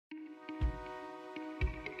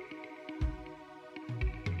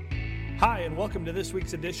Hi, and welcome to this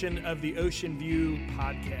week's edition of the Ocean View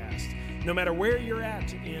Podcast. No matter where you're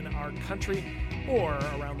at in our country or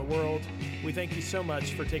around the world, we thank you so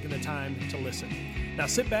much for taking the time to listen. Now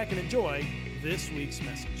sit back and enjoy this week's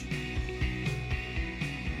message.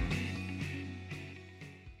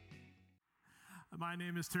 My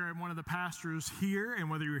name is Terry. I'm one of the pastors here, and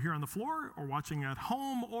whether you're here on the floor or watching at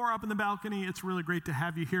home or up in the balcony, it's really great to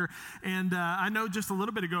have you here. And I know just a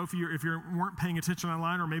little bit ago, if you weren't paying attention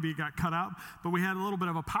online or maybe it got cut out, but we had a little bit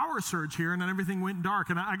of a power surge here, and then everything went dark.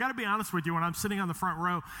 And I got to be honest with you, when I'm sitting on the front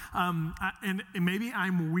row, and maybe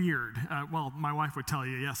I'm weird. Well, my wife would tell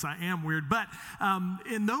you, yes, I am weird. But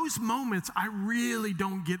in those moments, I really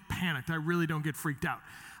don't get panicked. I really don't get freaked out.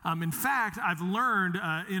 In fact, I've learned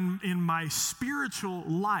in my spiritual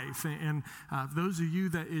life, and those of you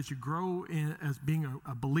that as you grow as being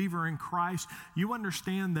a believer in Christ, you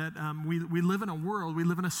understand that we live in a world, we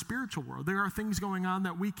live in a spiritual world. There are things going on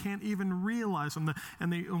that we can't even realize. And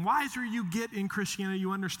the wiser you get in Christianity,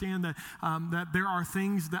 you understand that there are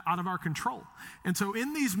things that out of our control. And so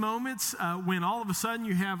in these moments, when all of a sudden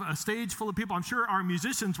you have a stage full of people, I'm sure our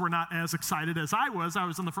musicians were not as excited as I was. I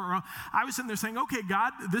was in the front row. I was sitting there saying, okay,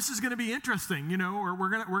 God, this is going to be interesting, or we're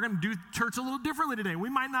going to do church a little differently today. We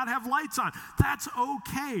might not have lights on. That's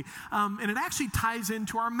okay. And it actually ties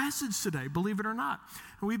into our message today, believe it or not.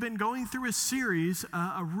 We've been going through a series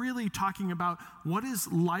really talking about what is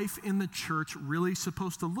life in the church really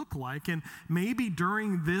supposed to look like. And maybe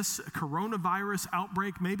during this coronavirus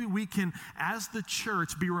outbreak, maybe we can, as the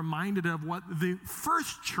church, be reminded of what the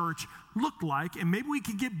first church looked like, and maybe we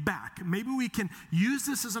can get back. Maybe we can use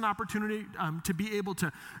this as an opportunity to be able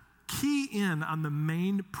to key in on the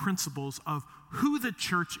main principles of who the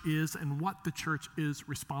church is and what the church is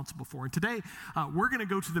responsible for. And today, we're going to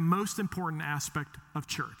go to the most important aspect of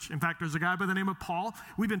church. In fact, there's a guy by the name of Paul.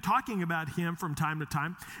 We've been talking about him from time to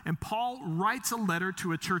time. And Paul writes a letter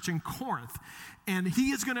to a church in Corinth. And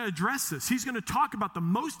he is going to address this. He's going to talk about the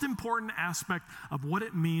most important aspect of what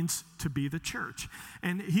it means to be the church.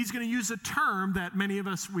 And he's going to use a term that many of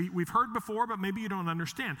us, we've heard before, but maybe you don't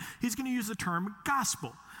understand. He's going to use the term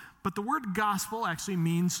gospel. But the word gospel actually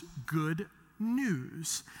means good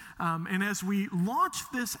news. And as we launch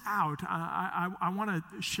this out, I want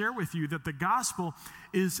to share with you that the gospel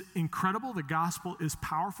is incredible. The gospel is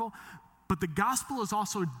powerful. But the gospel is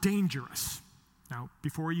also dangerous. Now,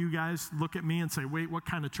 before you guys look at me and say, wait, what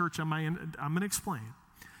kind of church am I in? I'm going to explain.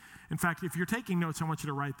 In fact, if you're taking notes, I want you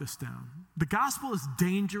to write this down. The gospel is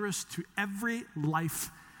dangerous to every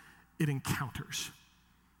life it encounters.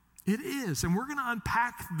 It is, and we're going to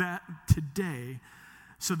unpack that today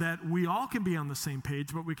so that we all can be on the same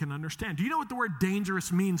page, but we can understand. Do you know what the word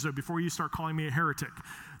dangerous means, though, before you start calling me a heretic?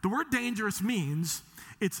 The word dangerous means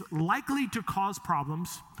it's likely to cause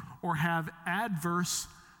problems or have adverse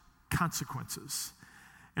consequences.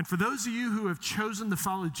 And for those of you who have chosen to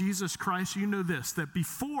follow Jesus Christ, you know this, that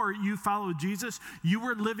before you followed Jesus, you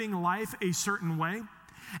were living life a certain way.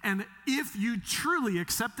 And if you truly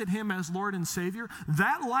accepted him as Lord and Savior,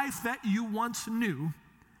 that life that you once knew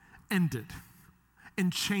ended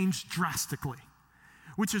and changed drastically,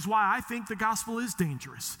 which is why I think the gospel is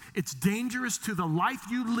dangerous. It's dangerous to the life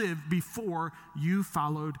you lived before you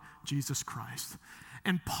followed Jesus Christ.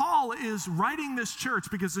 And Paul is writing this church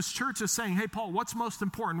because this church is saying, hey, Paul, what's most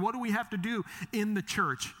important? What do we have to do in the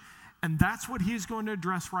church? And that's what he's going to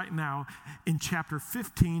address right now in chapter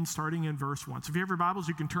 15, starting in verse 1. So if you have your Bibles,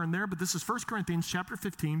 you can turn there, but this is 1 Corinthians chapter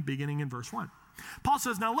 15, beginning in verse 1. Paul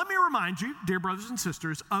says, now let me remind you, dear brothers and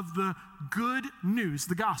sisters, of the good news,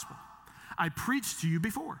 the gospel, I preached to you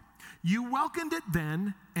before. You welcomed it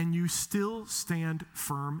then, and you still stand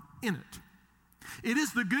firm in it. It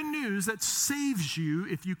is the good news that saves you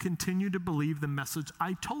if you continue to believe the message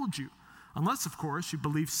I told you, unless, of course, you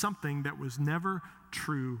believe something that was never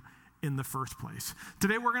true in the first place.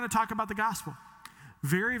 Today we're going to talk about the gospel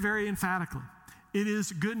very, very emphatically. It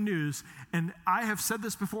is good news, and I have said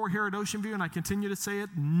this before here at Ocean View, and I continue to say it.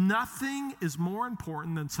 Nothing is more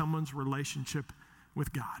important than someone's relationship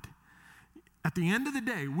with God. At the end of the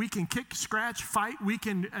day, we can kick, scratch, fight. We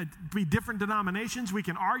can be different denominations. We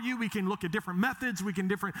can argue. We can look at different methods. We can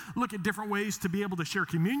look at different ways to be able to share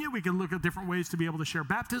communion. We can look at different ways to be able to share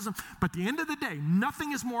baptism. But at the end of the day,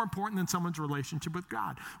 nothing is more important than someone's relationship with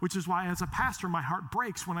God, which is why as a pastor, my heart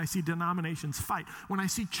breaks when I see denominations fight, when I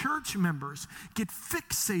see church members get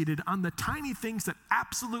fixated on the tiny things that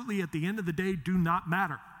absolutely at the end of the day do not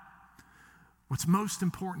matter. What's most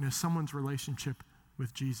important is someone's relationship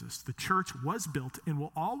with Jesus. The church was built and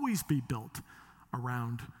will always be built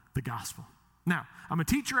around the gospel. Now, I'm a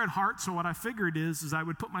teacher at heart, so what I figured is I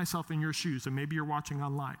would put myself in your shoes, and maybe you're watching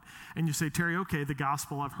online, and you say, Terry, okay, the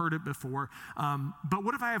gospel, I've heard it before, but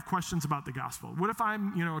what if I have questions about the gospel? What if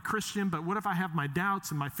I'm, a Christian, but what if I have my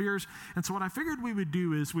doubts and my fears? And so what I figured we would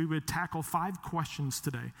do is we would tackle 5 questions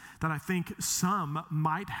today that I think some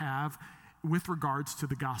might have with regards to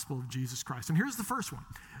the gospel of Jesus Christ. And here's the first one.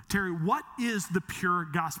 Terry, what is the pure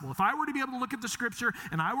gospel? If I were to be able to look at the scripture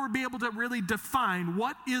and I were to be able to really define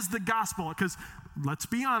what is the gospel, because let's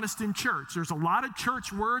be honest, in church, there's a lot of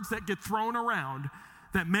church words that get thrown around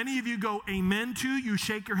that many of you go amen to, you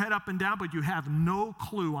shake your head up and down, but you have no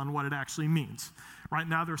clue on what it actually means. Right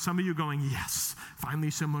now, there's some of you going, yes, finally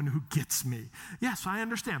someone who gets me. Yes, I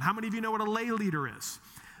understand. How many of you know what a lay leader is?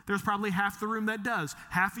 There's probably half the room that does.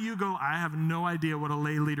 Half of you go, I have no idea what a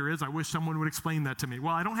lay leader is. I wish someone would explain that to me.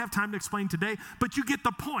 Well, I don't have time to explain today, but you get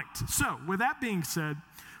the point. So, with that being said,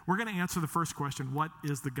 we're going to answer the first question, what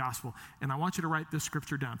is the gospel? And I want you to write this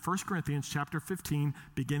scripture down. 1 Corinthians chapter 15,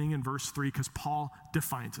 beginning in verse 3, because Paul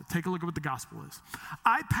defines it. Take a look at what the gospel is.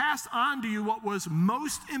 I passed on to you what was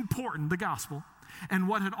most important, the gospel, and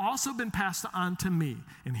what had also been passed on to me.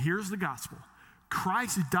 And here's the gospel.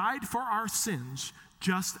 Christ died for our sins,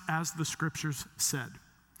 just as the scriptures said.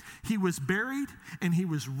 He was buried and he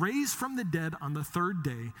was raised from the dead on the 3rd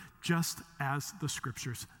day, just as the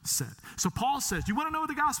scriptures said. So Paul says, you want to know what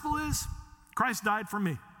the gospel is? Christ died for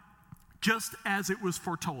me, just as it was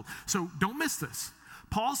foretold. So don't miss this.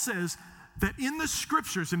 Paul says that in the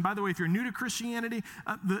scriptures, and by the way, if you're new to Christianity,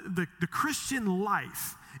 the Christian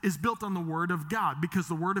life is built on the word of God, because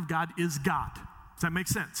the word of God is God. Does that make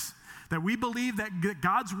sense? That we believe that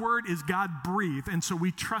God's word is God-breathed, and so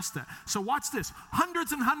we trust that. So watch this.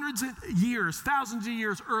 Hundreds and hundreds of years, thousands of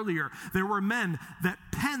years earlier, there were men that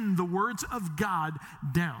penned the words of God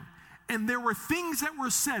down. And there were things that were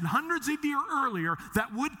said hundreds of years earlier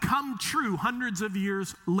that would come true hundreds of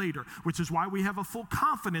years later, which is why we have a full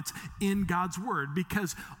confidence in God's word,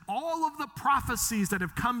 because all of the prophecies that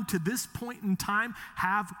have come to this point in time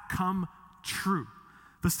have come true.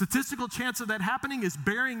 The statistical chance of that happening is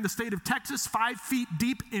burying the state of Texas 5 feet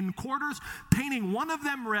deep in quarters, painting one of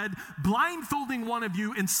them red, blindfolding one of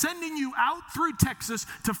you, and sending you out through Texas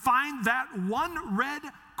to find that one red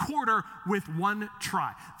quarter with one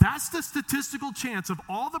try. That's the statistical chance of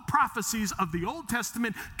all the prophecies of the Old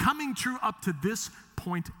Testament coming true up to this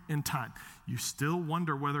point in time. You still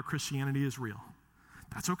wonder whether Christianity is real.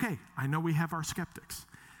 That's okay. I know we have our skeptics.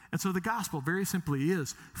 And so the gospel, very simply,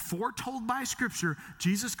 is foretold by Scripture.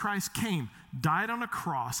 Jesus Christ came, died on a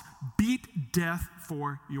cross, beat death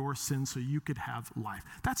for your sins so you could have life.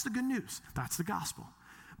 That's the good news. That's the gospel.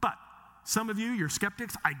 But some of you, you're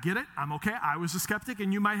skeptics. I get it. I'm okay. I was a skeptic.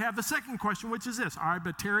 And you might have the second question, which is this. All right,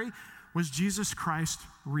 but Terry, was Jesus Christ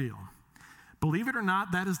real? Believe it or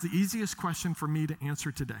not, that is the easiest question for me to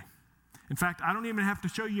answer today. In fact, I don't even have to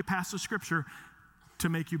show you a passage of Scripture to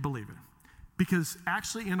make you believe it. Because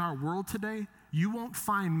actually in our world today, you won't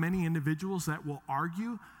find many individuals that will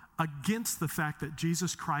argue against the fact that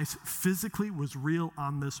Jesus Christ physically was real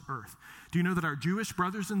on this earth. Do you know that our Jewish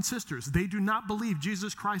brothers and sisters, they do not believe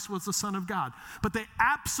Jesus Christ was the Son of God, but they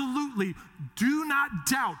absolutely do not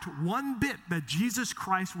doubt one bit that Jesus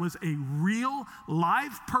Christ was a real,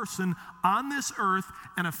 live person on this earth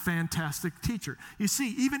and a fantastic teacher. You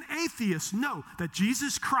see, even atheists know that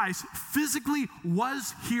Jesus Christ physically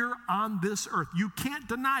was here on this earth. You can't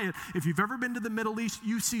deny it. If you've ever been to the Middle East,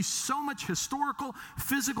 you see so much historical,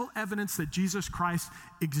 physical evidence that Jesus Christ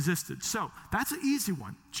existed. So that's an easy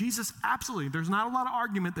one. Jesus, absolutely. There's not a lot of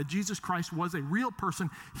argument that Jesus Christ was a real person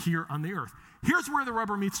here on the earth. Here's where the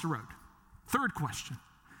rubber meets the road. Third question.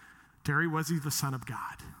 Terry, was he the Son of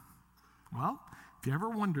God? Well, if you ever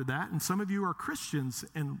wondered that, and some of you are Christians,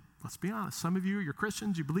 and let's be honest, some of you, you're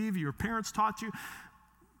Christians, you believe, your parents taught you,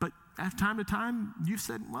 but at time to time, you've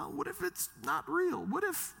said, well, what if it's not real? What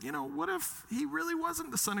if he really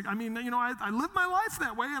wasn't the Son of God? I mean, I live my life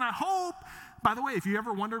that way, and I hope. By the way, if you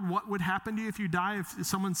ever wondered what would happen to you if you die, if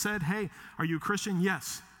someone said, hey, are you a Christian?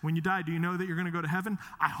 Yes. When you die, do you know that you're going to go to heaven?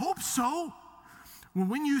 I hope so. Well,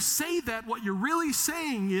 when you say that, what you're really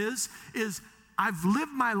saying is I've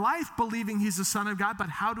lived my life believing he's the Son of God, but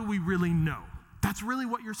how do we really know? That's really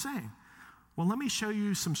what you're saying. Well, let me show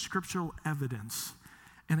you some scriptural evidence.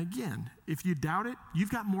 And again, if you doubt it,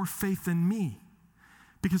 you've got more faith than me.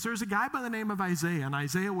 Because there's a guy by the name of Isaiah, and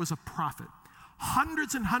Isaiah was a prophet.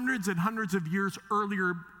 Hundreds and hundreds and hundreds of years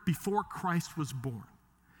earlier before Christ was born.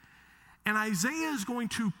 And Isaiah is going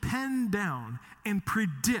to pen down and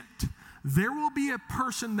predict there will be a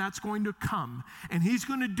person that's going to come, and he's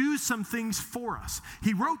going to do some things for us.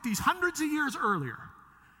 He wrote these hundreds of years earlier.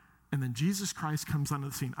 And then Jesus Christ comes onto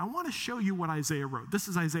the scene. I want to show you what Isaiah wrote. This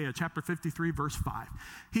is Isaiah chapter 53, verse 5.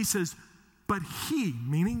 He says, but he,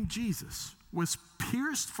 meaning Jesus, was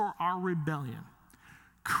pierced for our rebellion,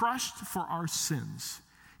 crushed for our sins.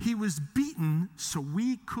 He was beaten so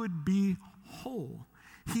we could be whole.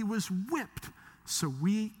 He was whipped so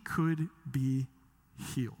we could be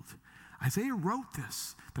healed. Isaiah wrote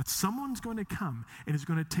this, that someone's going to come and is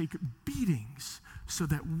going to take beatings so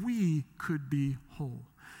that we could be whole.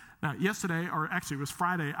 Now, yesterday, or actually it was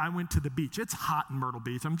Friday, I went to the beach. It's hot in Myrtle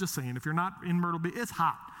Beach. I'm just saying, if you're not in Myrtle Beach, it's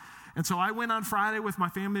hot. And so I went on Friday with my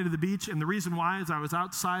family to the beach, and the reason why is I was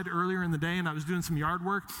outside earlier in the day, and I was doing some yard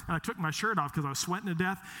work, and I took my shirt off because I was sweating to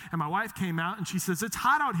death, and my wife came out, and she says, it's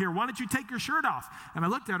hot out here. Why don't you take your shirt off? And I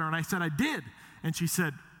looked at her, and I said, I did. And she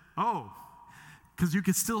said, oh, because you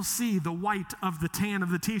could still see the white of the tan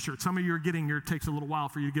of the t-shirt. Some of you are getting it takes a little while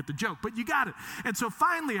for you to get the joke, but you got it. And so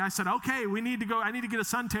finally I said, okay, I need to get a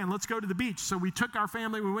suntan. Let's go to the beach. So we took our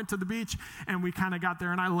family, we went to the beach, and we kind of got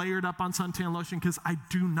there, and I layered up on suntan lotion because I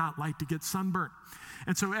do not like to get sunburnt.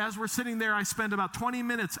 And so as we're sitting there, I spent about 20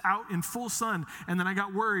 minutes out in full sun, and then I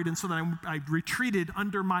got worried, and so then I retreated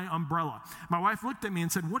under my umbrella. My wife looked at me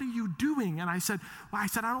and said, what are you doing? And I said, I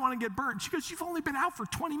don't want to get burnt. She goes, you've only been out for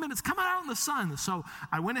 20 minutes. Come out in the sun. So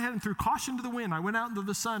I went ahead and threw caution to the wind. I went out into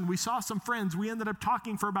the sun. We saw some friends. We ended up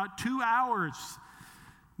talking for about 2 hours.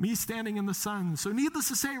 Me standing in the sun. So needless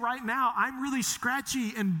to say, right now, I'm really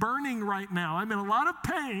scratchy and burning right now. I'm in a lot of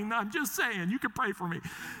pain. I'm just saying. You can pray for me.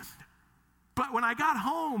 But when I got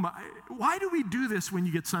home, why do we do this when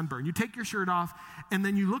you get sunburned? You take your shirt off, and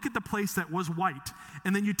then you look at the place that was white,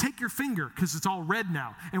 and then you take your finger, because it's all red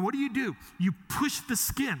now, and what do? You push the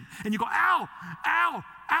skin, and you go, ow, ow,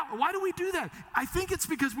 ow. Why do we do that? I think it's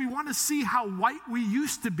because we want to see how white we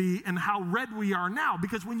used to be and how red we are now,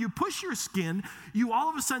 because when you push your skin, you all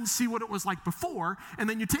of a sudden see what it was like before, and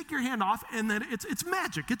then you take your hand off, and then it's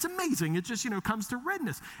magic. It's amazing. It just, comes to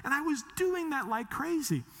redness. And I was doing that like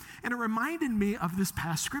crazy. And it reminded me of this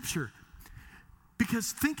past scripture.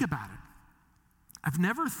 Because think about it. I've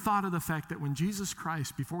never thought of the fact that when Jesus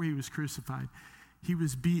Christ, before he was crucified, he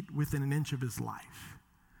was beat within an inch of his life.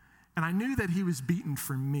 And I knew that he was beaten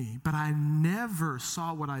for me, but I never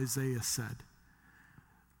saw what Isaiah said.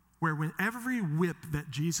 Where when every whip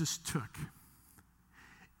that Jesus took,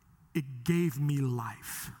 it gave me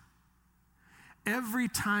life. Every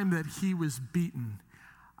time that he was beaten,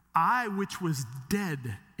 I, which was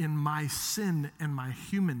dead in my sin and my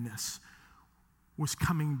humanness, was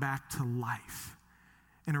coming back to life.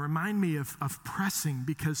 And it reminded me of pressing,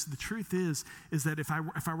 because the truth is that if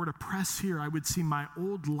I were to press here, I would see my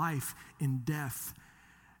old life in death.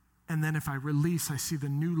 And then if I release, I see the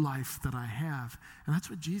new life that I have. And that's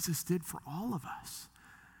what Jesus did for all of us.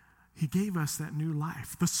 He gave us that new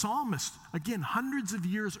life. The psalmist, again, hundreds of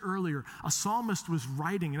years earlier, a psalmist was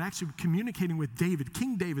writing and actually communicating with David,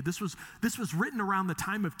 King David. This was written around the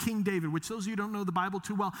time of King David, which those of you who don't know the Bible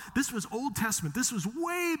too well, this was Old Testament. This was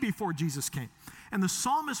way before Jesus came. And the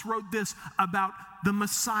psalmist wrote this about the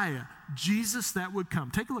Messiah, Jesus that would come.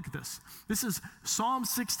 Take a look at this. This is Psalm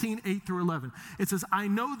 16, 8 through 11. It says, I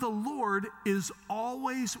know the Lord is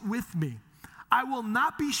always with me. I will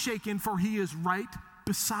not be shaken, for he is right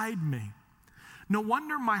beside me. No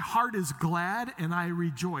wonder my heart is glad and I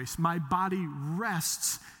rejoice. My body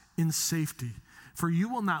rests in safety. For you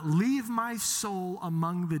will not leave my soul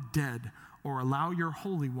among the dead or allow your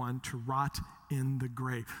Holy One to rot in the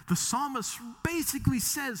grave. The psalmist basically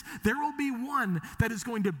says there will be one that is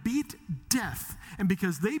going to beat death. And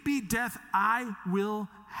because they beat death, I will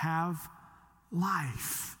have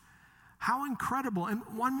life. How incredible. And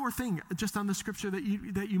one more thing, just on the scripture that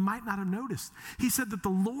you might not have noticed. He said that the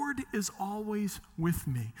Lord is always with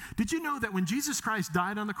me. Did you know that when Jesus Christ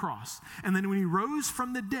died on the cross, and then when he rose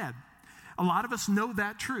from the dead, a lot of us know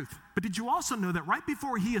that truth. But did you also know that right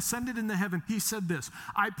before he ascended into heaven, he said this,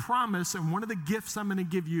 I promise, and one of the gifts I'm going to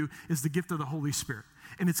give you is the gift of the Holy Spirit.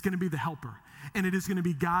 And it's going to be the helper. And it is going to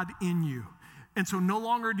be God in you. And so no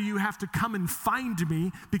longer do you have to come and find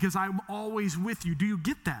me, because I'm always with you. Do you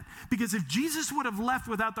get that? Because if Jesus would have left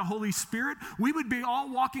without the Holy Spirit, we would be all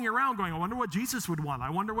walking around going, I wonder what Jesus would want. I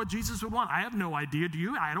wonder what Jesus would want. I have no idea. Do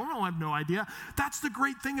you? I don't know. I have no idea. That's the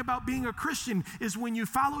great thing about being a Christian, is when you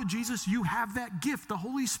follow Jesus, you have that gift, the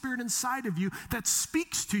Holy Spirit inside of you that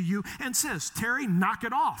speaks to you and says, Terry, knock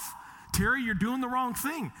it off. Terry, you're doing the wrong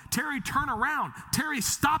thing. Terry, turn around. Terry,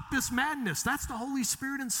 stop this madness. That's the Holy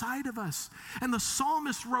Spirit inside of us. And the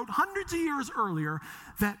psalmist wrote hundreds of years earlier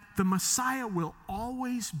that the Messiah will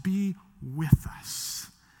always be with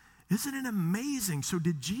us. Isn't it amazing? So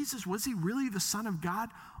was he really the Son of God?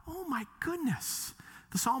 Oh my goodness.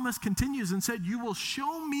 The psalmist continues and said, "You will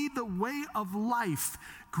show me the way of life,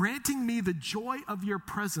 granting me the joy of your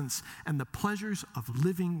presence and the pleasures of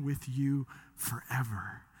living with you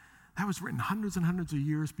forever." That was written hundreds and hundreds of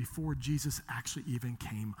years before Jesus actually even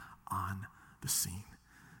came on the scene.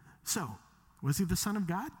 So, was he the Son of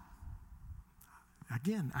God?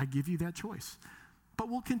 Again, I give you that choice. But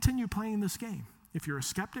we'll continue playing this game. If you're a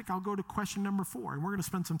skeptic, I'll go to question number 4, and we're going to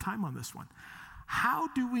spend some time on this one. How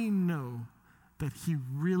do we know that he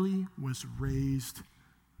really was raised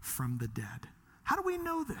from the dead? How do we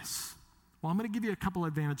know this? Well, I'm going to give you a couple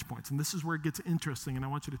of vantage points, and this is where it gets interesting, and I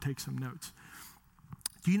want you to take some notes.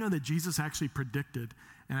 Do you know that Jesus actually predicted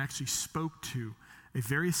and actually spoke to a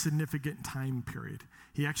very significant time period?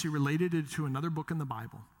 He actually related it to another book in the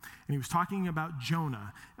Bible. And he was talking about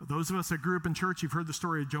Jonah. Those of us that grew up in church, you've heard the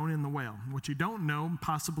story of Jonah and the whale. What you don't know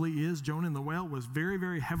possibly is Jonah and the whale was very,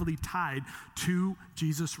 very heavily tied to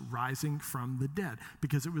Jesus rising from the dead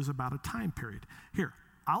because it was about a time period. Here,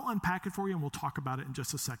 I'll unpack it for you and we'll talk about it in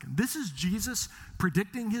just a second. This is Jesus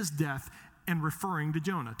predicting his death and referring to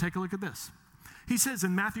Jonah. Take a look at this. He says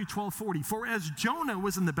in Matthew 12:40, "For as Jonah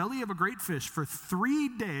was in the belly of a great fish for 3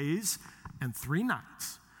 days and 3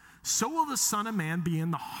 nights, so will the Son of Man be in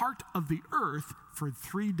the heart of the earth for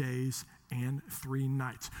 3 days and 3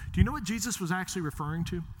 nights." Do you know what Jesus was actually referring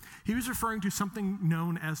to? He was referring to something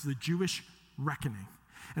known as the Jewish reckoning.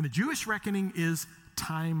 And the Jewish reckoning is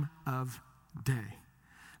time of day.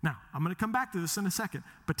 Now, I'm going to come back to this in a second,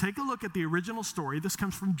 but take a look at the original story. This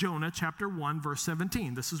comes from Jonah chapter 1, verse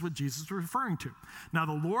 17. This is what Jesus was referring to. "Now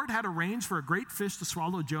the Lord had arranged for a great fish to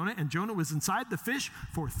swallow Jonah, and Jonah was inside the fish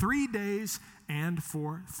for 3 days and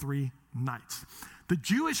for 3 nights. The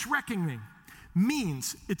Jewish reckoning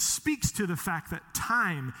means it speaks to the fact that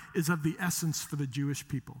time is of the essence for the Jewish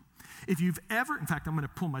people. If you've ever, in fact, I'm going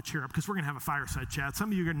to pull my chair up because we're going to have a fireside chat.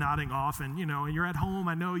 Some of you are nodding off and, you're at home.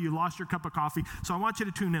 I know you lost your cup of coffee, so I want you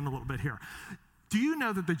to tune in a little bit here. Do you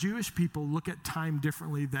know that the Jewish people look at time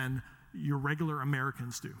differently than your regular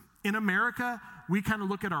Americans do? In America, we kind of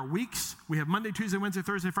look at our weeks. We have Monday, Tuesday, Wednesday,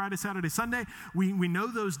 Thursday, Friday, Saturday, Sunday. We know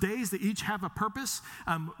those days that each have a purpose.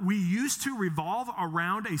 We used to revolve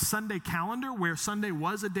around a Sunday calendar where Sunday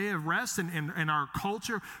was a day of rest, and our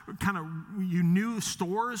culture kind of, you knew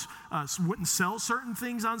stores wouldn't sell certain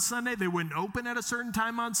things on Sunday. They wouldn't open at a certain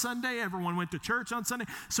time on Sunday. Everyone went to church on Sunday.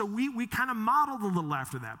 So we kind of modeled a little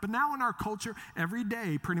after that. But now in our culture, every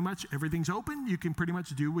day, pretty much everything's open. You can pretty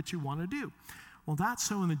much do what you want to do. Well, that's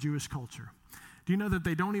so in the Jewish culture. Do you know that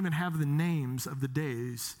they don't even have the names of the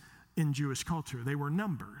days in Jewish culture? They were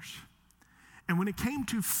numbers. And when it came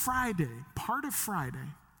to Friday, part of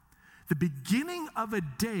Friday, the beginning of a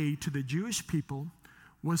day to the Jewish people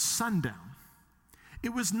was sundown. It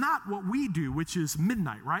was not what we do, which is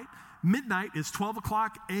midnight, right? Midnight is 12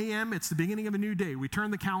 o'clock a.m. It's the beginning of a new day. We turn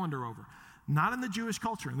the calendar over. Not in the Jewish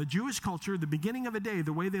culture. In the Jewish culture, the beginning of a day,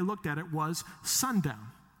 the way they looked at it was sundown.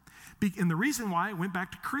 And the reason why it went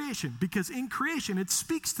back to creation, because in creation it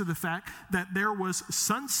speaks to the fact that there was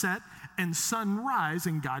sunset and sunrise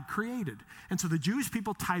and God created. And so the Jewish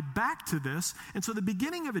people tie back to this. And so the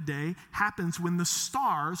beginning of a day happens when the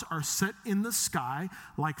stars are set in the sky,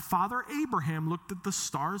 like Father Abraham looked at the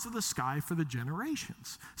stars of the sky for the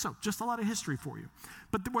generations. So just a lot of history for you.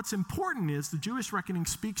 But what's important is the Jewish reckoning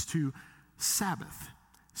speaks to Sabbath.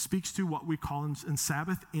 Speaks to what we call in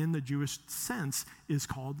Sabbath in the Jewish sense is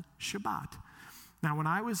called Shabbat. Now, when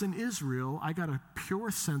I was in Israel, I got a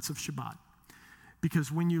pure sense of Shabbat. Because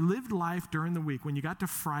when you lived life during the week, when you got to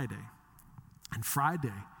Friday, and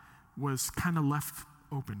Friday was kind of left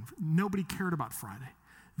open. Nobody cared about Friday.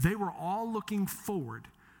 They were all looking forward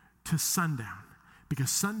to sundown, because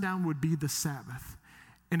sundown would be the Sabbath.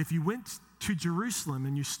 And if you went to Jerusalem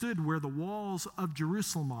and you stood where the walls of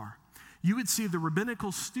Jerusalem are, you would see the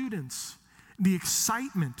rabbinical students, the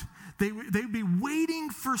excitement. They'd be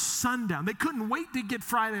waiting for sundown. They couldn't wait to get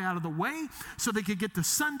Friday out of the way so they could get to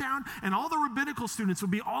sundown, and all the rabbinical students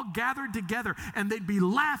would be all gathered together, and they'd be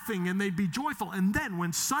laughing and they'd be joyful. And then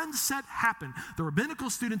when sunset happened, the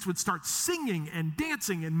rabbinical students would start singing and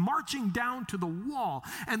dancing and marching down to the wall,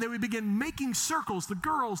 and they would begin making circles, the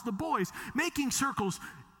girls, the boys, making circles,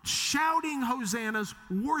 shouting hosannas,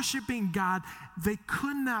 worshiping God. They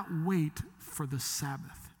could not wait for the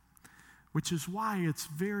Sabbath, which is why it's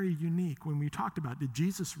very unique when we talked about, did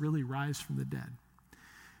Jesus really rise from the dead?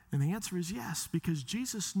 And the answer is yes, because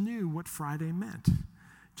Jesus knew what Friday meant.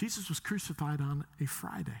 Jesus was crucified on a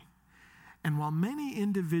Friday. And while many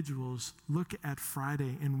individuals look at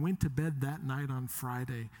Friday and went to bed that night on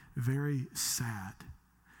Friday very sad,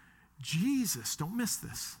 Jesus, don't miss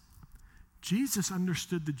this, Jesus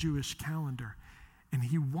understood the Jewish calendar, and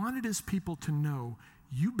he wanted his people to know,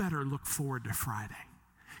 you better look forward to Friday.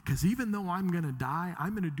 Because even though I'm going to die,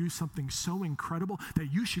 I'm going to do something so incredible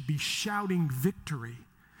that you should be shouting victory.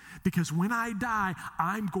 Because when I die,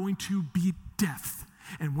 I'm going to beat death.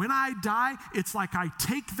 And when I die, it's like I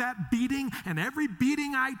take that beating, and every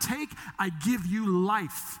beating I take, I give you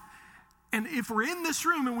life. And if we're in this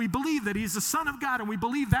room and we believe that he's the Son of God and we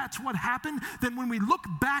believe that's what happened, then when we look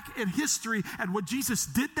back at history at what Jesus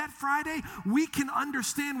did that Friday, we can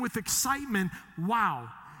understand with excitement, wow,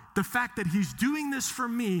 the fact that he's doing this for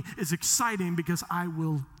me is exciting because I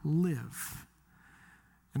will live.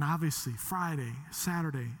 And obviously, Friday,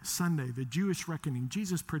 Saturday, Sunday, the Jewish reckoning,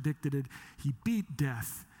 Jesus predicted it. He beat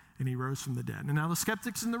death, and he rose from the dead. And now the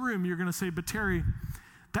skeptics in the room, you're going to say, but Terry,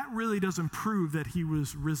 that really doesn't prove that he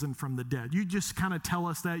was risen from the dead. You just kind of tell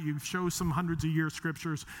us that. You show some hundreds of years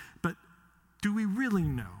scriptures. But do we really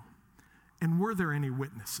know? And were there any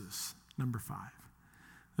witnesses? Number 5.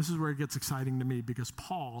 This is where it gets exciting to me because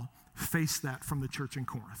Paul faced that from the church in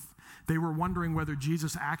Corinth. They were wondering whether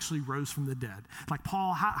Jesus actually rose from the dead. Like,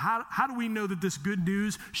 Paul, how do we know that this good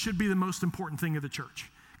news should be the most important thing of the church?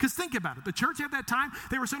 Because think about it. The church at that time,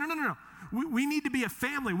 they were saying, no. We need to be a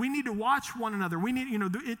family. We need to watch one another. We need,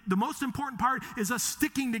 the most important part is us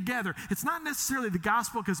sticking together. It's not necessarily the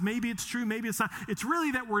gospel because maybe it's true, maybe it's not. It's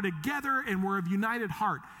really that we're together and we're of united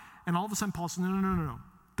heart. And all of a sudden, Paul says, no.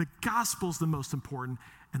 The gospel's the most important.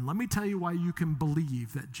 And let me tell you why you can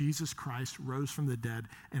believe that Jesus Christ rose from the dead,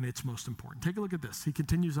 and it's most important. Take a look at this. He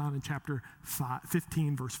continues on in chapter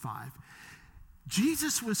 15, verse 5.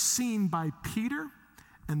 Jesus was seen by Peter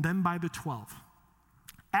and then by the 12.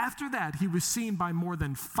 After that, he was seen by more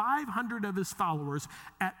than 500 of his followers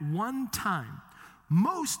at one time,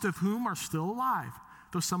 most of whom are still alive,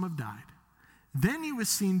 though some have died. Then he was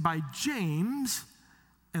seen by James,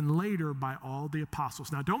 and later by all the apostles.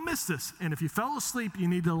 Now, don't miss this. And if you fell asleep, you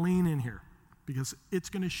need to lean in here because it's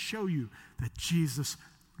going to show you that Jesus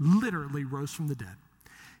literally rose from the dead.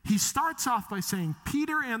 He starts off by saying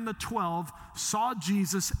Peter and the 12 saw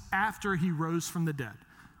Jesus after he rose from the dead.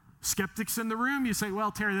 Skeptics in the room, you say, well,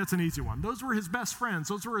 Terry, that's an easy one. Those were his best friends.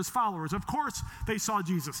 Those were his followers. Of course, they saw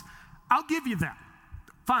Jesus. I'll give you that.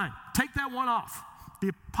 Fine. Take that one off.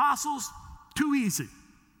 The apostles, too easy.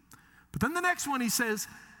 But then the next one, he says,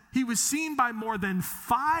 he was seen by more than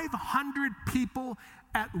 500 people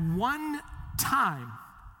at one time.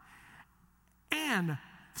 And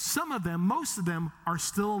some of them, most of them, are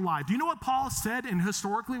still alive. Do you know what Paul said and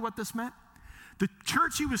historically what this meant? The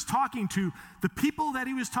church he was talking to, the people that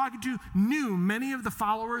he was talking to, knew many of the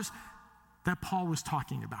followers that Paul was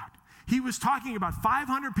talking about. He was talking about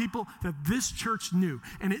 500 people that this church knew.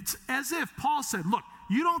 And it's as if Paul said, look,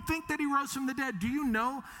 you don't think that he rose from the dead? Do you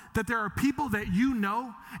know that there are people that you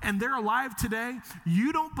know and they're alive today?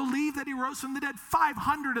 You don't believe that he rose from the dead?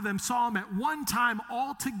 500 of them saw him at one time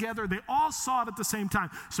all together. They all saw it at the same time.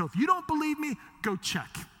 So if you don't believe me, go check.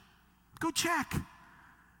 Go check.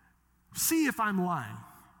 See if I'm lying.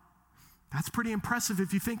 That's pretty impressive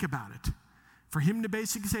if you think about it. For him to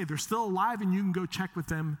basically say they're still alive and you can go check with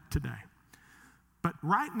them today. But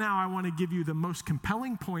right now, I want to give you the most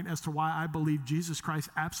compelling point as to why I believe Jesus Christ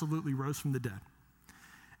absolutely rose from the dead.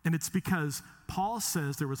 And it's because Paul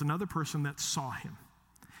says there was another person that saw him.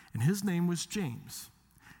 And his name was James.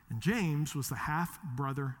 And James was the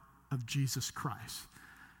half-brother of Jesus Christ.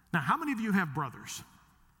 Now, how many of you have brothers?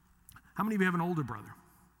 How many of you have an older brother?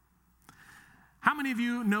 How many of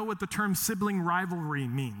you know what the term sibling rivalry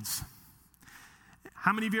means?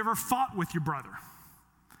 How many of you ever fought with your brother?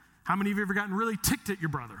 How many of you ever gotten really ticked at your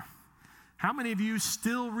brother? How many of you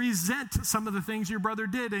still resent some of the things your brother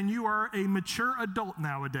did and you are a mature adult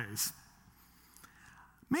nowadays?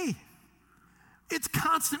 Me. It's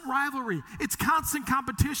constant rivalry. It's constant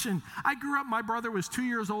competition. I grew up, my brother was 2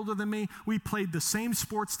 years older than me. We played the same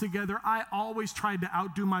sports together. I always tried to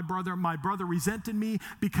outdo my brother. My brother resented me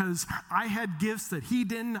because I had gifts that he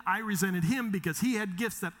didn't. I resented him because he had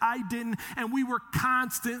gifts that I didn't. And we were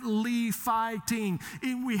constantly fighting.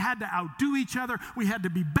 We had to outdo each other. We had to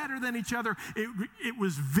be better than each other. It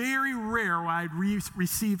was very rare I'd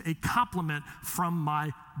receive a compliment from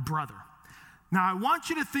my brother. Now, I want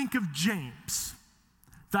you to think of James,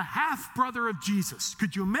 the half-brother of Jesus.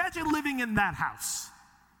 Could you imagine living in that house?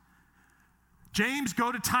 James,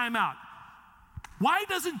 go to timeout. Why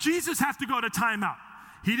doesn't Jesus have to go to timeout?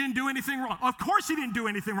 He didn't do anything wrong. Of course he didn't do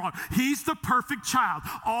anything wrong. He's the perfect child,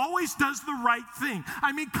 always does the right thing.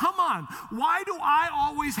 I mean, come on. Why do I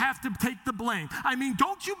always have to take the blame? I mean,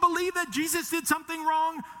 don't you believe that Jesus did something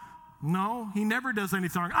wrong? No, he never does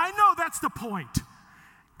anything wrong. I know, that's the point.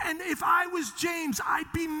 And if I was James,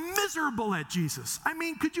 I'd be miserable at Jesus. I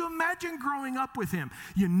mean, could you imagine growing up with him?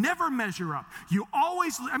 You never measure up. You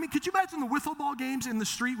always, could you imagine the wiffle ball games in the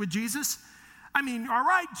street with Jesus? I mean, all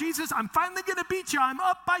right, Jesus, I'm finally going to beat you. I'm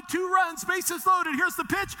up by 2 runs, bases loaded. Here's the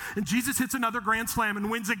pitch. And Jesus hits another grand slam and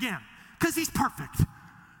wins again because he's perfect.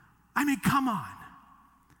 I mean, come on.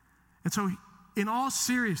 And so, in all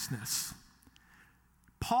seriousness,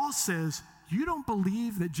 Paul says, you don't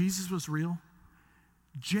believe that Jesus was real?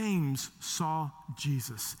 James saw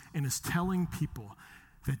Jesus and is telling people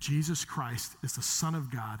that Jesus Christ is the Son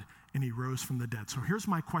of God and he rose from the dead. So here's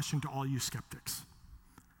my question to all you skeptics.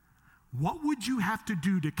 What would you have to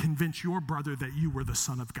do to convince your brother that you were the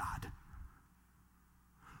Son of God?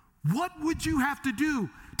 What would you have to do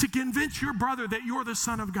to convince your brother that you're the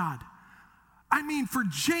Son of God? I mean, for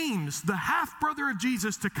James, the half-brother of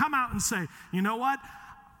Jesus, to come out and say, you know what?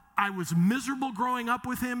 I was miserable growing up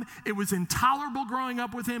with him. It was intolerable growing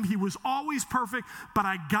up with him. He was always perfect, but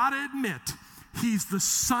I gotta admit, he's the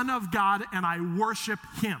Son of God and I worship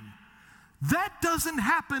him. That doesn't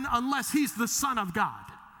happen unless he's the Son of God.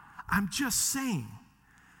 I'm just saying.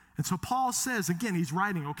 And so Paul says, again, he's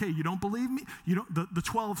writing, okay, you don't believe me? You don't, the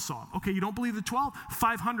 12 saw him. Okay, you don't believe the 12?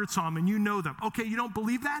 500 saw him and you know them. Okay, you don't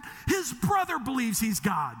believe that? His brother believes he's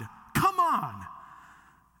God. Come on.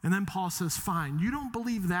 And then Paul says, fine, you don't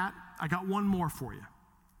believe that? I got one more for you.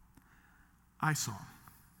 I saw him.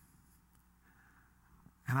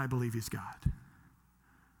 And I believe he's God.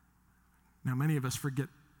 Now, many of us forget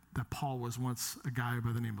that Paul was once a guy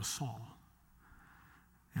by the name of Saul.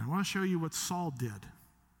 And I want to show you what Saul did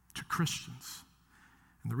to Christians.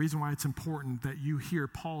 And the reason why it's important that you hear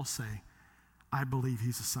Paul say, I believe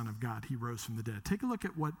he's the Son of God. He rose from the dead. Take a look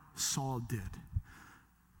at what Saul did.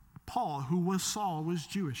 Paul, who was Saul, was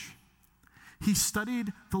Jewish. He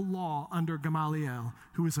studied the law under Gamaliel,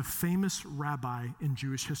 who was a famous rabbi in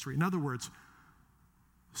Jewish history. In other words,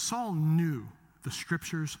 Saul knew the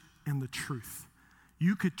scriptures and the truth.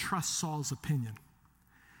 You could trust Saul's opinion.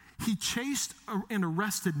 He chased and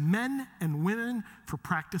arrested men and women for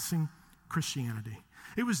practicing Christianity.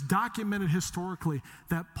 It was documented historically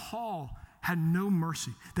that Paul had no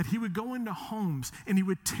mercy, that he would go into homes and he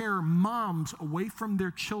would tear moms away from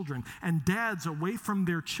their children and dads away from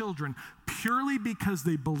their children purely because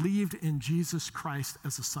they believed in Jesus Christ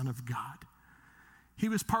as the Son of God. He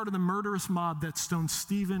was part of the murderous mob that stoned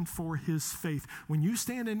Stephen for his faith. When you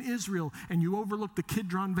stand in Israel and you overlook the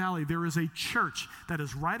Kidron Valley, there is a church that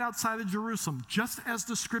is right outside of Jerusalem, just as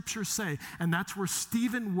the scriptures say, and that's where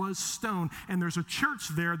Stephen was stoned. And there's a church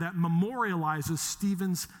there that memorializes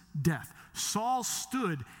Stephen's death. Saul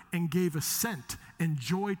stood and gave assent and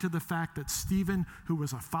joy to the fact that Stephen, who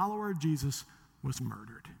was a follower of Jesus, was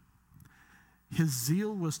murdered. His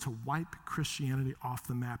zeal was to wipe Christianity off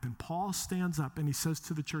the map. And Paul stands up and he says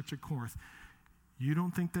to the church at Corinth, you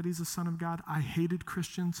don't think that he's the Son of God? I hated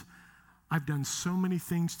Christians. I've done so many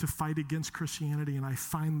things to fight against Christianity, and I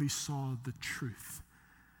finally saw the truth.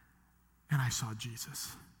 And I saw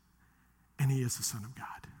Jesus. And he is the Son of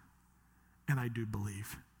God. And I do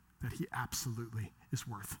believe that he absolutely is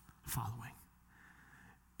worth following.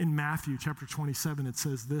 In Matthew chapter 27, it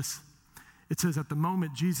says this. It says, at the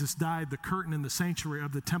moment Jesus died, the curtain in the sanctuary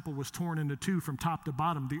of the temple was torn into two from top to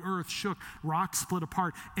bottom. The earth shook, rocks split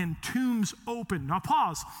apart, and tombs opened. Now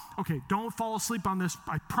pause. Okay, don't fall asleep on this.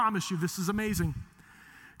 I promise you, this is amazing.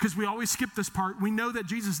 Because we always skip this part. We know that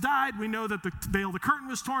Jesus died. We know that the veil of the curtain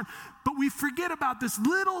was torn. But we forget about this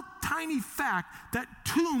little tiny fact that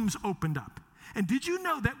tombs opened up. And did you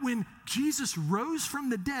know that when Jesus rose from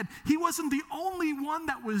the dead, he wasn't the only one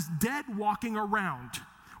that was dead walking around?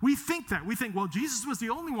 We think that. We think, well, Jesus was the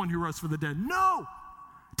only one who rose from the dead. No.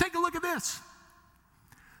 Take a look at this.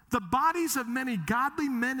 The bodies of many godly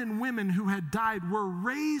men and women who had died were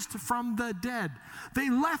raised from the dead. They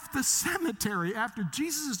left the cemetery after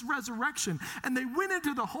Jesus' resurrection, and they went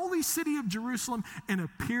into the holy city of Jerusalem and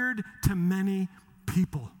appeared to many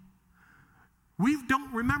people. We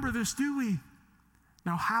don't remember this, do we?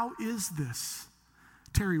 Now, how is this?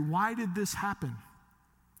 Terry, why did this happen?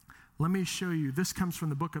 Let me show you. This comes from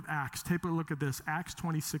the book of Acts. Take a look at this, Acts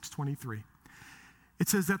 26:23. It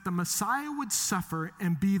says that the Messiah would suffer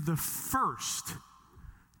and be the first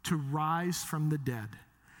to rise from the dead,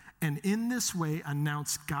 and in this way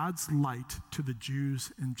announce God's light to the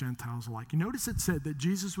Jews and Gentiles alike. You notice it said that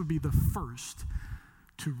Jesus would be the first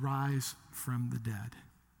to rise from the dead.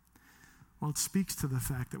 Well, it speaks to the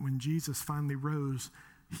fact that when Jesus finally rose,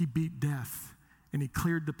 he beat death, and he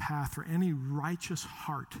cleared the path for any righteous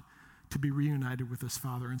heart to be reunited with his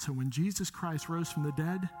Father. And so when Jesus Christ rose from the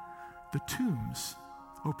dead, the tombs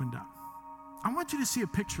opened up. I want you to see a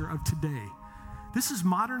picture of today. This is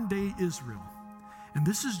modern day Israel, and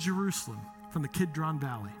this is Jerusalem from the Kidron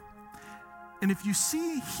Valley. And if you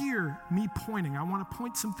hear me pointing, I want to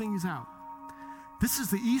point some things out. This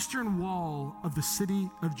is the eastern wall of the city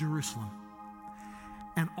of Jerusalem.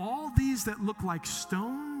 And all these that look like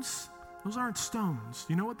stones, those aren't stones.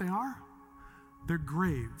 You know what they are? They're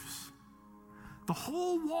graves. The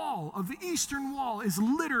whole wall of the eastern wall is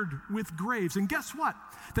littered with graves. And guess what?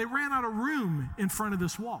 They ran out of room in front of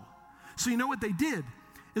this wall. So you know what they did?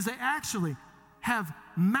 Is they actually have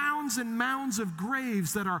mounds and mounds of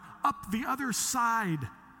graves that are up the other side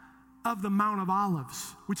of the Mount of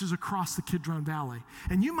Olives, which is across the Kidron Valley.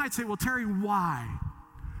 And you might say, well, Terry, why?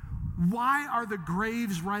 Why are the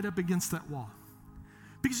graves right up against that wall?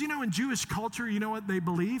 Because in Jewish culture, you know what they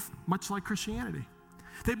believe? Much like Christianity.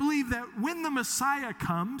 They believe that when the Messiah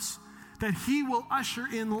comes, that he will usher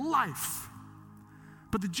in life.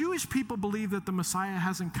 But the Jewish people believe that the Messiah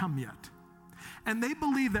hasn't come yet. And they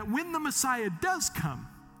believe that when the Messiah does come,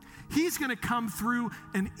 he's going to come through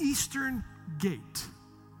an eastern gate.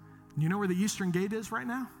 You know where the eastern gate is right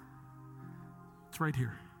now? It's right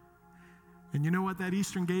here. And you know what that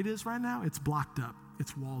eastern gate is right now? It's blocked up.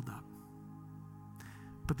 It's walled up.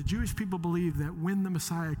 But the Jewish people believe that when the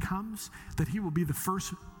Messiah comes, that he will be the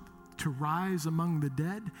first to rise among the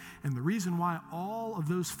dead. And the reason why all of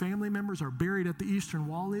those family members are buried at the eastern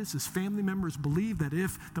wall is family members believe that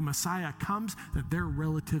if the Messiah comes, that their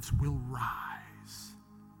relatives will rise.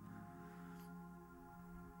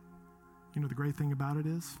 You know, the great thing about it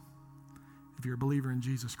is, if you're a believer in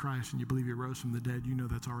Jesus Christ and you believe he rose from the dead, you know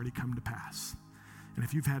that's already come to pass. And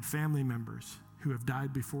if you've had family members who have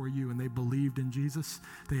died before you and they believed in Jesus,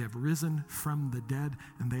 they have risen from the dead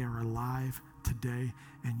and they are alive today,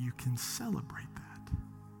 and you can celebrate that.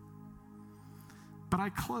 But I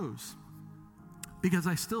close because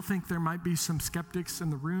I still think there might be some skeptics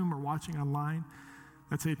in the room or watching online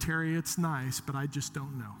that say, Terry, it's nice, but I just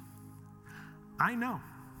don't know. I know,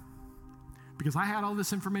 because I had all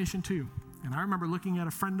this information too. And I remember looking at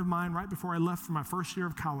a friend of mine right before I left for my first year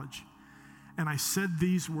of college, and I said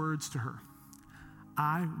these words to her: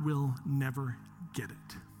 I will never get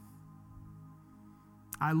it.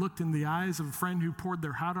 I looked in the eyes of a friend who poured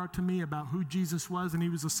their heart out to me about who Jesus was, and he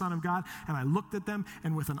was the Son of God, and I looked at them,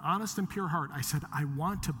 and with an honest and pure heart, I said, I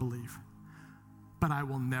want to believe, but I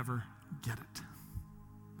will never get it.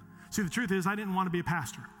 See, the truth is, I didn't want to be a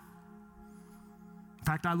pastor. In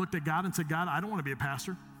fact, I looked at God and said, God, I don't want to be a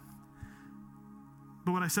pastor.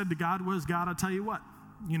 But what I said to God was, God, I'll tell you what,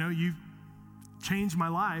 you've changed my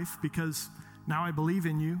life because now I believe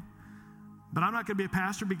in you. But I'm not going to be a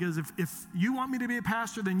pastor because if you want me to be a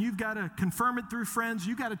pastor, then you've got to confirm it through friends.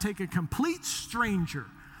 You've got to take a complete stranger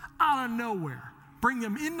out of nowhere, bring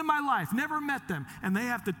them into my life, never met them, and they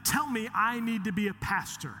have to tell me I need to be a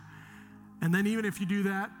pastor. And then even if you do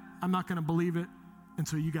that, I'm not going to believe it, and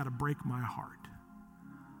so you got to break my heart.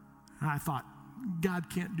 And I thought, God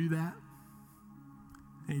can't do that.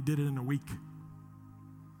 And he did it in a week.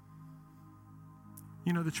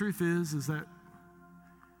 The truth is that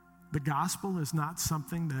the gospel is not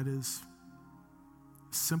something that is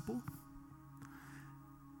simple.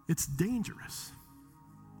 It's dangerous.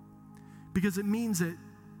 Because it means that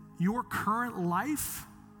your current life,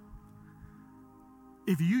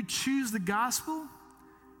 if you choose the gospel,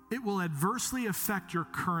 it will adversely affect your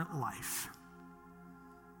current life.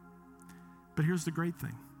 But here's the great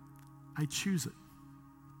thing. I choose it.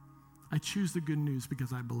 I choose the good news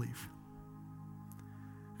because I believe.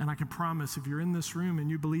 And I can promise, if you're in this room and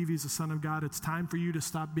you believe he's the Son of God, it's time for you to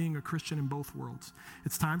stop being a Christian in both worlds.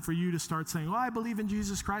 It's time for you to start saying, oh, I believe in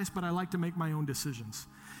Jesus Christ, but I like to make my own decisions.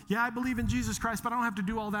 Yeah, I believe in Jesus Christ, but I don't have to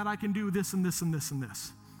do all that. I can do this and this and this and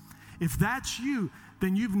this. If that's you,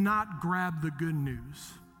 then you've not grabbed the good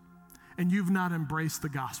news and you've not embraced the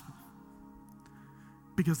gospel,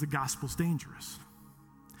 because the gospel's dangerous.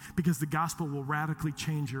 Because the gospel will radically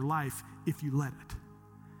change your life if you let it.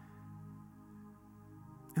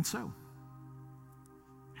 And so,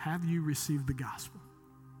 have you received the gospel?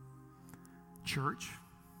 Church,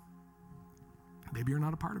 maybe you're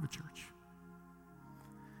not a part of a church.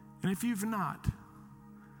 And if you've not,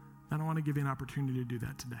 then I want to give you an opportunity to do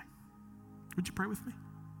that today. Would you pray with me?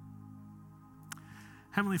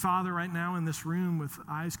 Heavenly Father, right now in this room with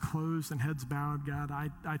eyes closed and heads bowed, God,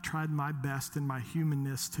 I tried my best in my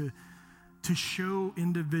humanness to show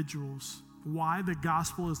individuals why the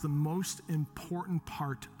gospel is the most important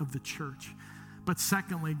part of the church. But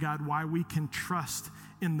secondly, God, why we can trust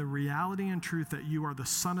in the reality and truth that you are the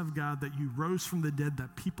Son of God, that you rose from the dead,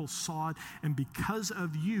 that people saw it, and because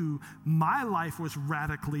of you, my life was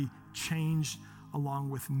radically changed along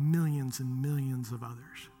with millions and millions of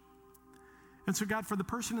others. And so, God, for the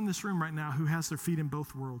person in this room right now who has their feet in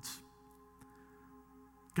both worlds,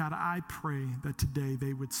 God, I pray that today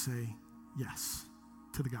they would say yes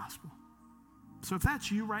to the gospel. So if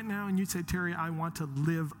that's you right now and you'd say, Terry, I want to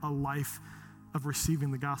live a life of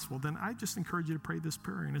receiving the gospel, then I just encourage you to pray this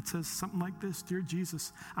prayer. And it says something like this: Dear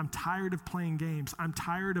Jesus, I'm tired of playing games. I'm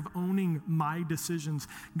tired of owning my decisions.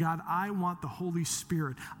 God, I want the Holy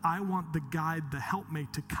Spirit. I want the guide, the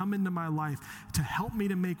helpmate to come into my life to help me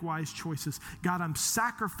to make wise choices. God, I'm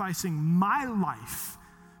sacrificing my life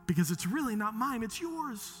because it's really not mine, it's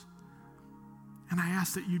yours. And I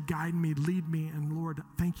ask that you'd guide me, lead me, and Lord,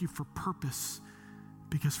 thank you for purpose,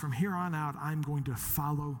 because from here on out, I'm going to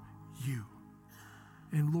follow you.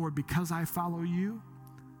 And Lord, because I follow you,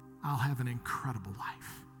 I'll have an incredible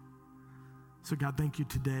life. So God, thank you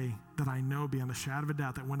today that I know beyond a shadow of a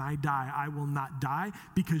doubt that when I die, I will not die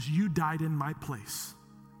because you died in my place.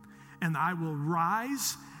 And I will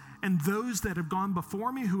rise, and those that have gone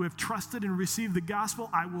before me who have trusted and received the gospel,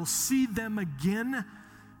 I will see them again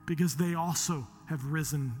because they also have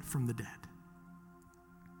risen from the dead.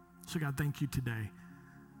 So God, thank you today.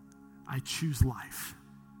 I choose life.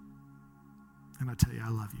 And I tell you, I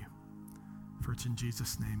love you. For it's in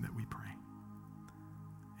Jesus' name that we pray.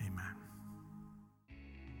 Amen.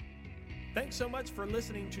 Thanks so much for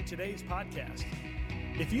listening to today's podcast.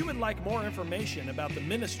 If you would like more information about the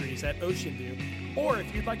ministries at Ocean View, or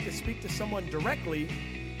if you'd like to speak to someone directly,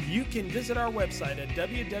 you can visit our website at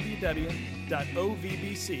www.ovbc.org.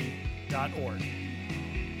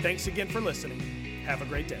 Thanks again for listening. Have a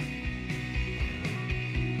great day.